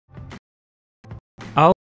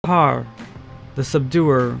Al-Qahhar, the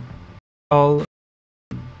Subduer, all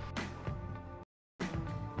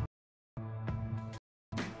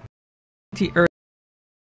the earth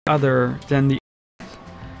other than the earth,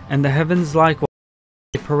 and the heavens likewise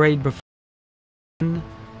they parade before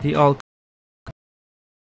the Al-Qahhar.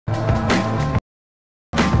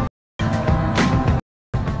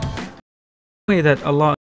 The way that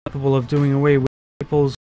Allah is capable of doing away with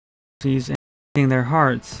people's disease and healing their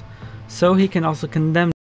hearts, so He can also condemn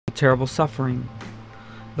them to terrible suffering.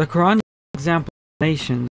 The Qur'an is an example of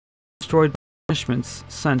nations destroyed by punishments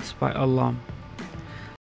sent by Allah.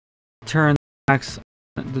 Turn their backs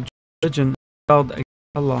on the religion held against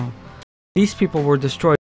Allah. These people were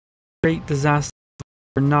destroyed by great disaster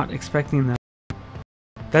for not expecting them.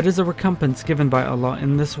 That is a recompense given by Allah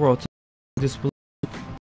in this world to disbelieve.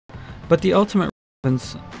 But the ultimate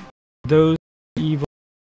recompense of those evil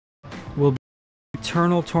will be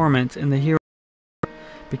eternal torment in the hereafter,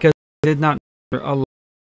 because they did not measure Allah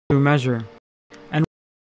through measure, and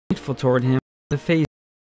were grateful toward Him in the face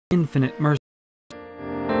of infinite mercy.